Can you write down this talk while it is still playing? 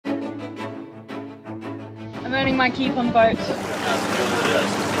I'm earning my keep on the boat.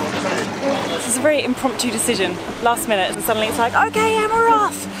 This is a very impromptu decision, last minute, and suddenly it's like, okay, yeah, we're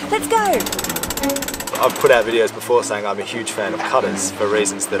off, let's go. I've put out videos before saying I'm a huge fan of cutters for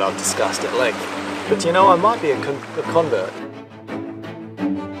reasons that I've discussed at length. But you know, I might be a convert.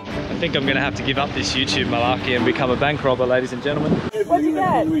 I think I'm going to have to give up this YouTube malarkey and become a bank robber, ladies and gentlemen. What'd you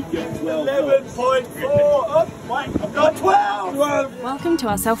get? 11.4! I've got 12! Welcome to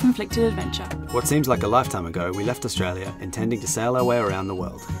our self-inflicted adventure. What seems like a lifetime ago, we left Australia intending to sail our way around the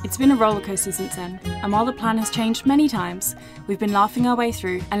world. It's been a rollercoaster since then, and while the plan has changed many times, we've been laughing our way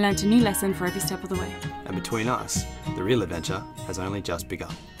through and learnt a new lesson for every step of the way. And between us, the real adventure has only just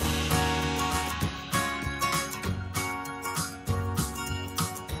begun.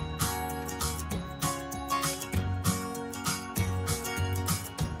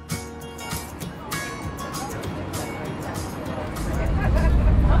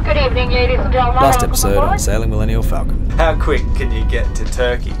 Good evening, ladies and gentlemen. Last episode on Sailing Millennial Falcon. How quick can you get to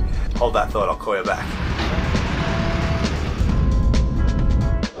Turkey? Hold that thought, I'll call you back.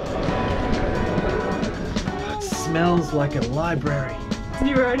 It smells like a library.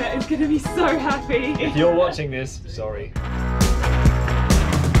 New owner is going to be so happy. If you're watching this, sorry.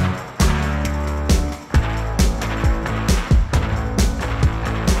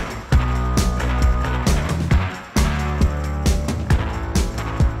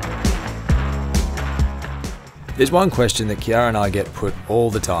 There's one question that Khiara and I get put all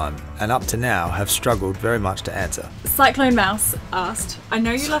the time, and up to now have struggled very much to answer. Cyclone Mouse asked, I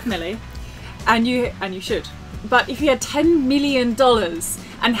know you love Millie, and you should, but if you had $10 million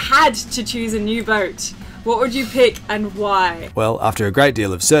and had to choose a new boat, what would you pick and why? Well, after a great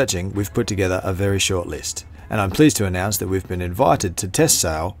deal of searching, we've put together a very short list, and I'm pleased to announce that we've been invited to test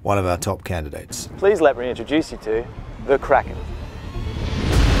sail one of our top candidates. Please let me introduce you to the Kraken.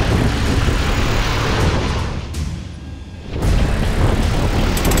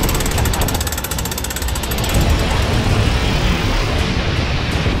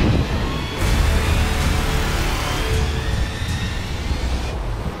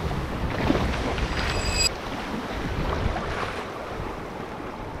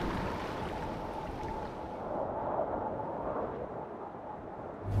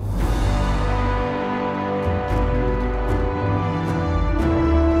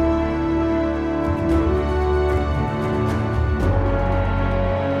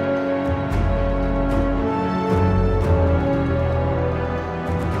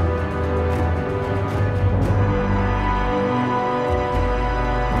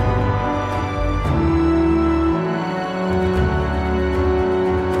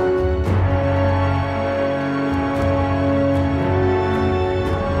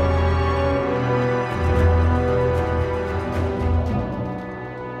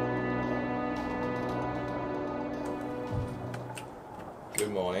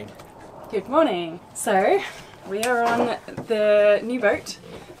 Good morning. Good morning. So, we are on the new boat.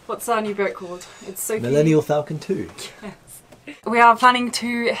 What's our new boat called? It's so Millennial Falcon 2. Yes. We are planning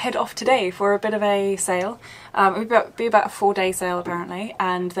to head off today for a bit of a sail. It will be about a 4-day sail apparently,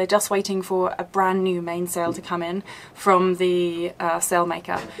 and they're just waiting for a brand new mainsail to come in from the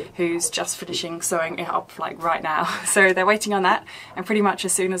sailmaker, who's just finishing sewing it up like right now. So they're waiting on that, and pretty much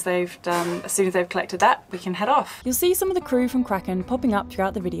as soon as they've collected that, we can head off. You'll see some of the crew from Kraken popping up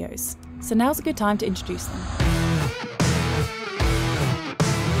throughout the videos, so now's a good time to introduce them.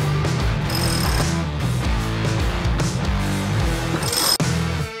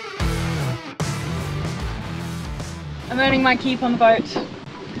 I'm earning my keep on the boat.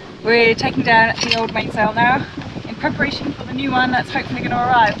 We're taking down the old mainsail now in preparation for the new one that's hopefully going to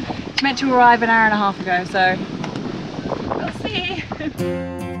arrive. It's meant to arrive an hour and a half ago, so we'll see.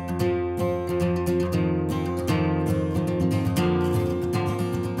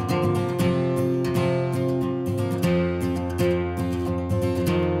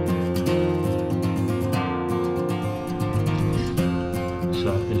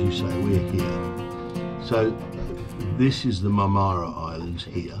 So, as you say, we're here. So, this is the Marmara Islands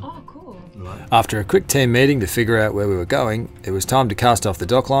here. Oh, cool. Right. After a quick team meeting to figure out where we were going, it was time to cast off the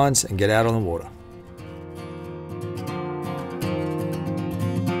dock lines and get out on the water.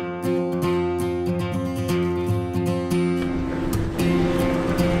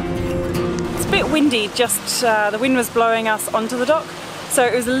 It's a bit windy, just the wind was blowing us onto the dock, so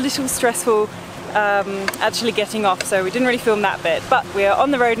it was a little stressful actually getting off, so we didn't really film that bit. But we're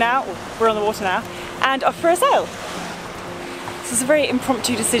on the road now, we're on the water now, and off for a sail. This is a very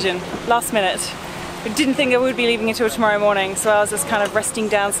impromptu decision, last minute. I didn't think I would be leaving until tomorrow morning, so I was just kind of resting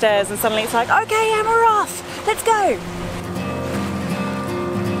downstairs and suddenly it's like, okay, yeah, we're off, let's go!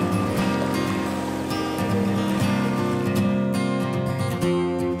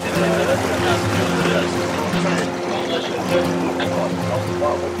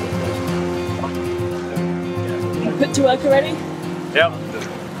 Back to work already? Yep.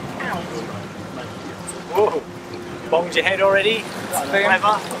 Whoa. Bonged your head already?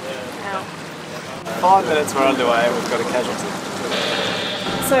 Clever. 5 minutes we're underway and we've got a casualty.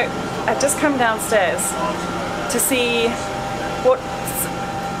 So I've just come downstairs to see what...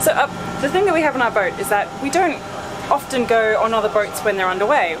 So the thing that we have on our boat is that we don't often go on other boats when they're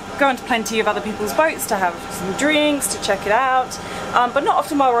underway. We go onto plenty of other people's boats to have some drinks, to check it out, but not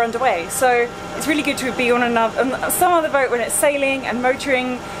often while we're underway. So it's really good to be on some other boat when it's sailing and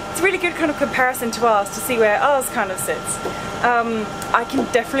motoring. It's a really good kind of comparison to ours to see where ours kind of sits. I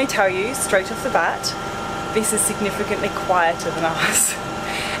can definitely tell you straight off the bat, this is significantly quieter than ours.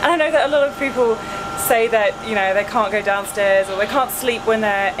 And I know that a lot of people say that, you know, they can't go downstairs or they can't sleep when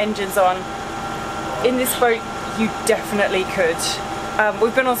their engine's on. In this boat, you definitely could.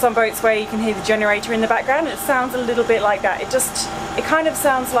 We've been on some boats where you can hear the generator in the background. It sounds a little bit like that. It kind of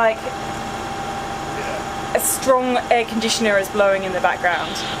sounds like a strong air conditioner is blowing in the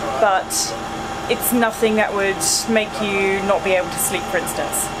background, but it's nothing that would make you not be able to sleep, for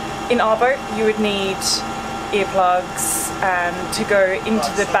instance. In our boat, you would need earplugs and to go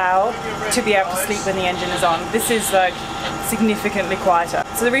into the bow to be able to sleep when the engine is on. This is like significantly quieter.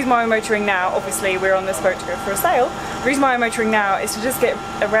 So the reason why we're motoring now, obviously we're on this boat to go for a sail, the reason why we're motoring now is to just get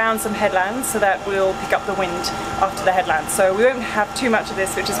around some headlands so that we'll pick up the wind after the headlands. So we won't have too much of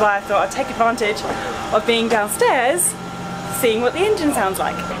this, which is why I thought I'd take advantage of being downstairs, seeing what the engine sounds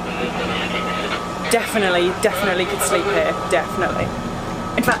like. Definitely could sleep here, definitely.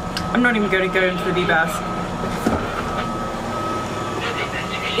 In fact, I'm not even going to go into the V-bath.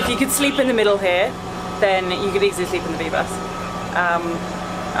 If you could sleep in the middle here, then you could easily sleep in the V-bus.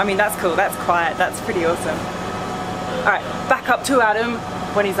 I mean, that's cool, that's quiet, that's pretty awesome. Alright, back up to Adam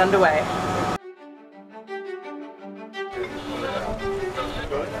when he's underway.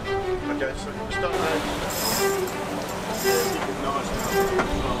 Okay, so start there.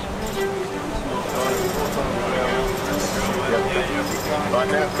 Right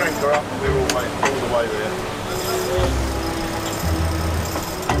now, crank her up, we're all the way there.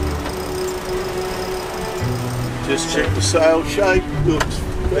 Just check the sail shape, looks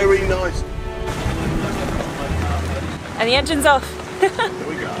very nice. And the engine's off. There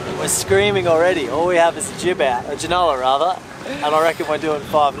we go. We're screaming already. All we have is a jib out, a genoa rather, and I reckon we're doing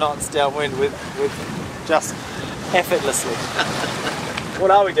 5 knots downwind with just effortlessly.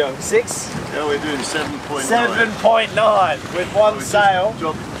 What are we doing? 6? Yeah, we're doing 7.9. 7.9 with one sail.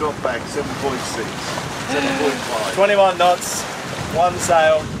 Drop back, 7.6. 7.5. 21 knots, one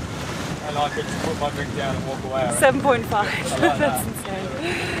sail, and I could put my drink down and walk away. 7.5. Like That's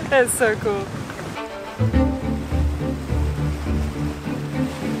insane. That's so cool.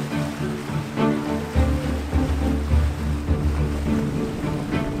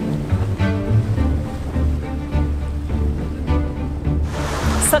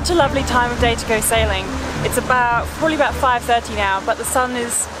 Such a lovely time of day to go sailing. It's probably about 5:30 now, but the sun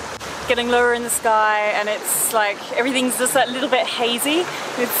is getting lower in the sky and it's like everything's just a little bit hazy.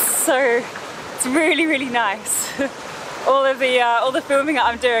 It's really nice. all the filming that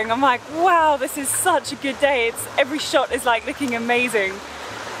I'm doing, I'm like, wow, this is such a good day. Every shot is like looking amazing.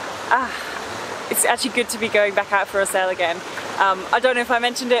 It's actually good to be going back out for a sail again. I don't know if I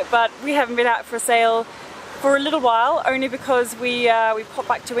mentioned it, but we haven't been out for a sail for a little while, only because we popped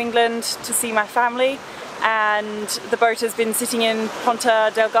back to England to see my family, and the boat has been sitting in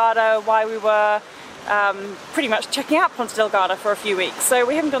Ponta Delgada while we were pretty much checking out Ponta Delgada for a few weeks. So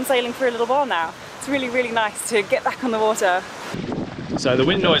we haven't gone sailing for a little while now. It's really nice to get back on the water. So the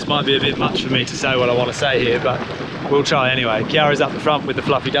wind noise might be a bit much for me to say what I want to say here, but we'll try anyway. Khiara's up the front with the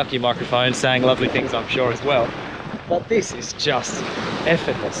fluffy ducky microphone saying lovely things, I'm sure, as well. But this is just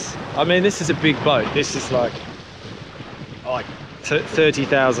effortless. I mean, this is a big boat. This is like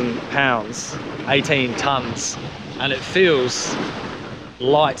 30,000 pounds, 18 tons, and it feels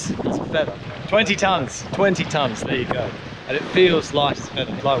light as a feather. 20 tons, there you go. And it feels light as a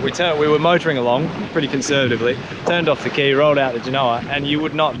feather. Like we were motoring along pretty conservatively, turned off the key, rolled out the genoa, and you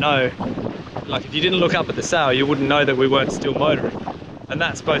would not know, like if you didn't look up at the sail, you wouldn't know that we weren't still motoring. And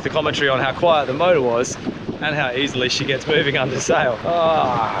that's both a commentary on how quiet the motor was and how easily she gets moving under sail.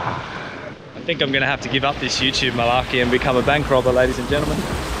 I think I'm going to have to give up this YouTube malarkey and become a bank robber, ladies and gentlemen.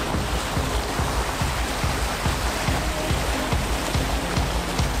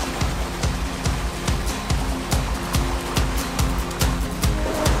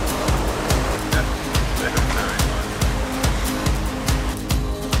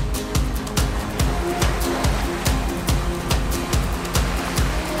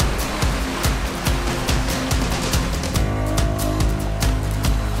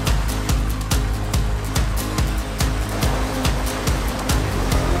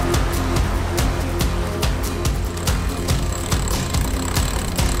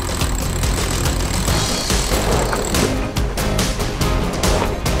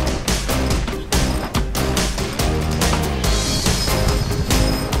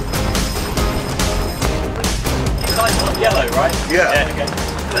 right? Yeah. Okay.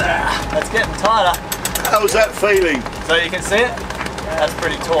 That's getting tighter. How's that feeling? So you can see it? That's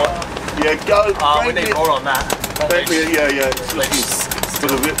pretty taut. Yeah, go. Oh, we need more on that. Yeah. It's looking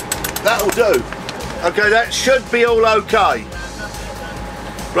for a bit. That'll do. Okay, that should be all okay.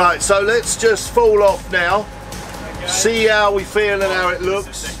 Right, so let's just fall off now. See how we feel and how it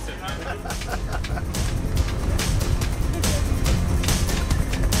looks.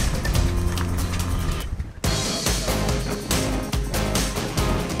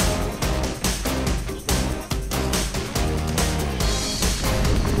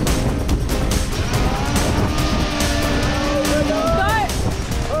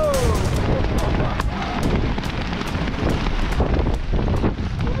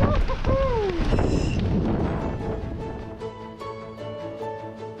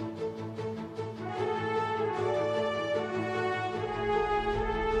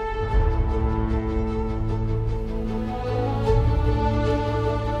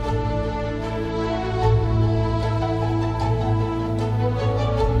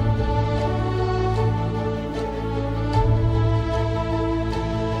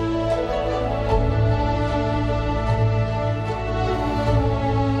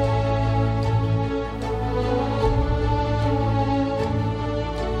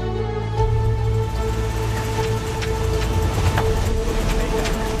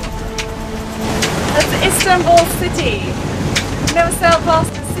 Istanbul city. Never sailed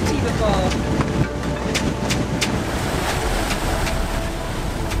past the city before.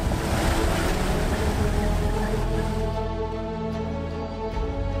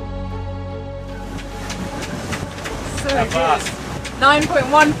 So good.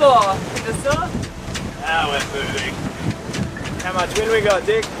 9.14. The store. Now we're moving. How much wind we got,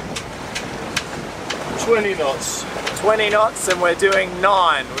 Dick? 20 knots. 20 knots, and we're doing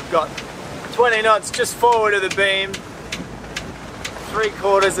 9. We've got 20 knots just forward of the beam,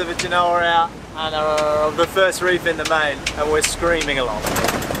 3/4 of a Genoa out, and of the first reef in the main, and we're screaming along.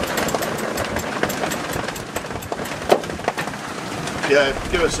 Yeah,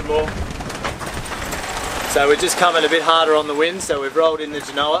 give us some more. So we're just coming a bit harder on the wind, so we've rolled in the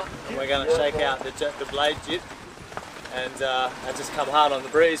Genoa, and we're going to shake out the blade jib, and just come hard on the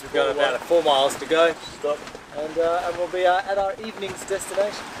breeze. We've got about 4 miles to go, and we'll be at our evening's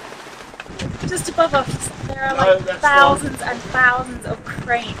destination. Just above us, there are like thousands and thousands of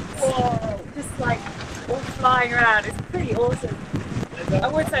cranes. Whoa. Just like all flying around. It's pretty awesome. I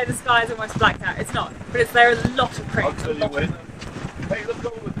would say the sky is almost blacked out. It's not, but there are a lot of cranes. I'll tell you when. Hey, look at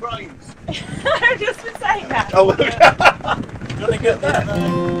all the cranes. I've just been saying that. Oh, look. You want to get that?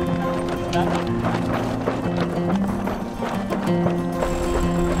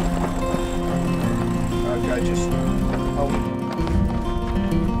 Okay, just hold it.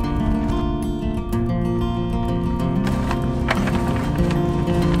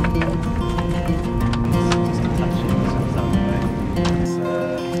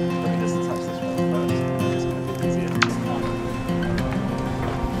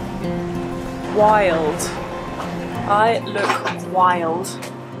 Wild. I look wild.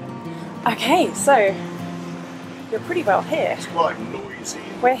 Okay, so you're pretty well here. It's quite noisy.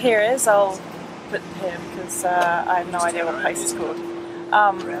 Where here is, I'll put here because I have no idea what the place is called.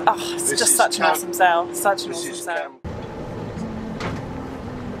 It's This just is such an Cam- awesome sail. Such an This awesome is sail. Cam-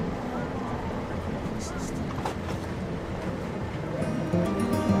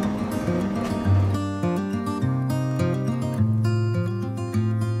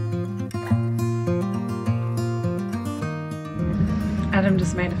 Adam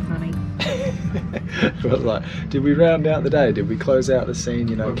just made it funny. But like, did we round out the day? Did we close out the scene?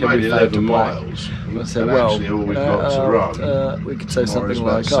 You know, Well, can maybe we fade to 11 black? miles. I said, And well, actually all you we've know, got to run we could say tomorrow is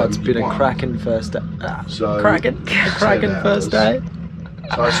something about like, oh, it's been a 71. cracking first day. So, Cracking 10 first hours. day.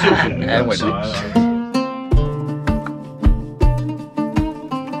 So I still can do And that we're 6.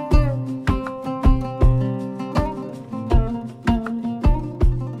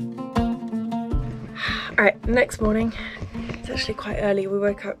 Alright, next morning. It's actually quite early. We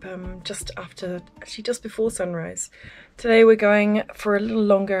woke up just before sunrise. Today we're going for a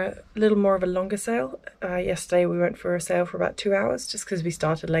little more of a longer sail. Yesterday we went for a sail for about 2 hours just because we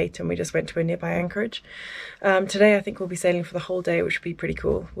started late and we just went to a nearby anchorage. Today I think we'll be sailing for the whole day, which would be pretty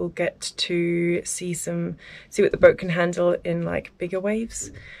cool. We'll get to see what the boat can handle in like bigger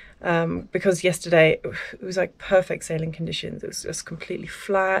waves. Because yesterday it was like perfect sailing conditions. It was just completely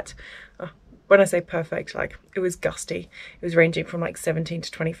flat. When I say perfect, like it was gusty. It was ranging from like 17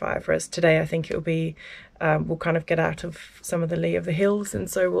 to 25, whereas today I think it'll be, we'll kind of get out of some of the lee of the hills, and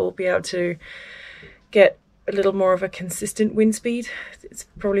so we'll be able to get a little more of a consistent wind speed. It's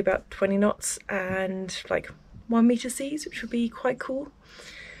probably about 20 knots and like 1 meter seas, which would be quite cool.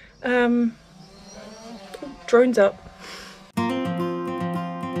 Drones up.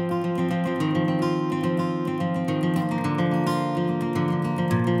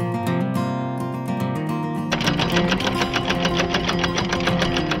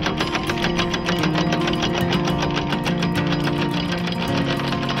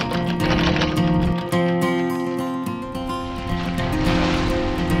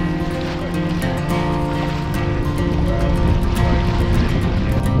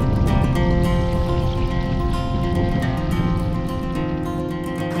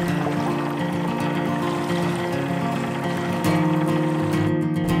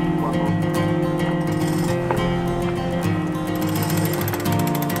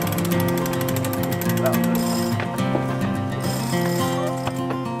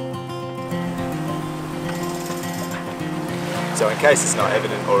 So in case it's not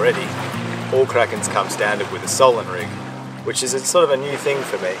evident already, all Krakens come standard with a solent rig, which is a sort of a new thing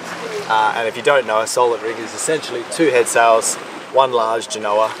for me. And if you don't know, a solent rig is essentially 2 head sails, 1 large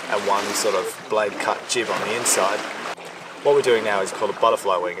genoa and 1 sort of blade cut jib on the inside. What we're doing now is called a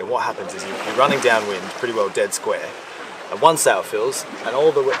butterfly wing, and what happens is you're running downwind pretty well dead square, and 1 sail fills and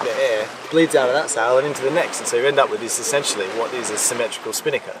all the air bleeds out of that sail and into the next, and so you end up with this essentially what is a symmetrical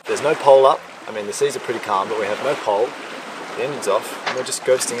spinnaker. There's no pole up. I mean, the seas are pretty calm, but we have no pole. The engine's off and we're just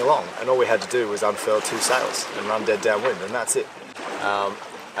ghosting along, and all we had to do was unfurl 2 sails and run dead downwind, and that's it.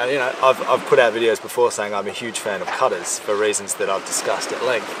 And you know, I've put out videos before saying I'm a huge fan of cutters for reasons that I've discussed at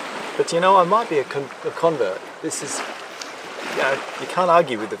length, but you know, I might be a convert. This is, you know, you can't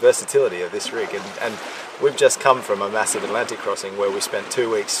argue with the versatility of this rig, and we've just come from a massive Atlantic crossing where we spent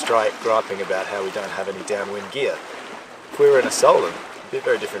 2 weeks straight griping about how we don't have any downwind gear. If we were in a solent, it'd be a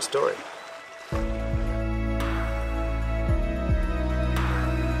very different story.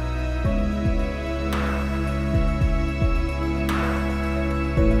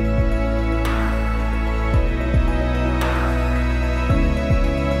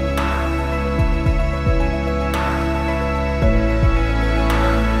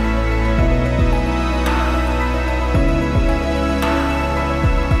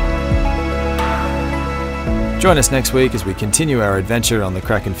 Join us next week as we continue our adventure on the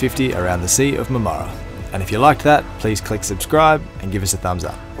Kraken 50 around the Sea of Marmara. And if you liked that, please click subscribe and give us a thumbs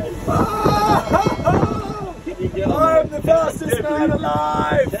up. I'm the fastest man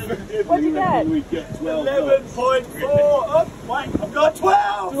alive! What'd you get? 11.4! Oh, wait, I've got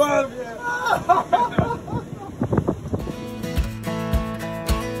 12! 12, yeah.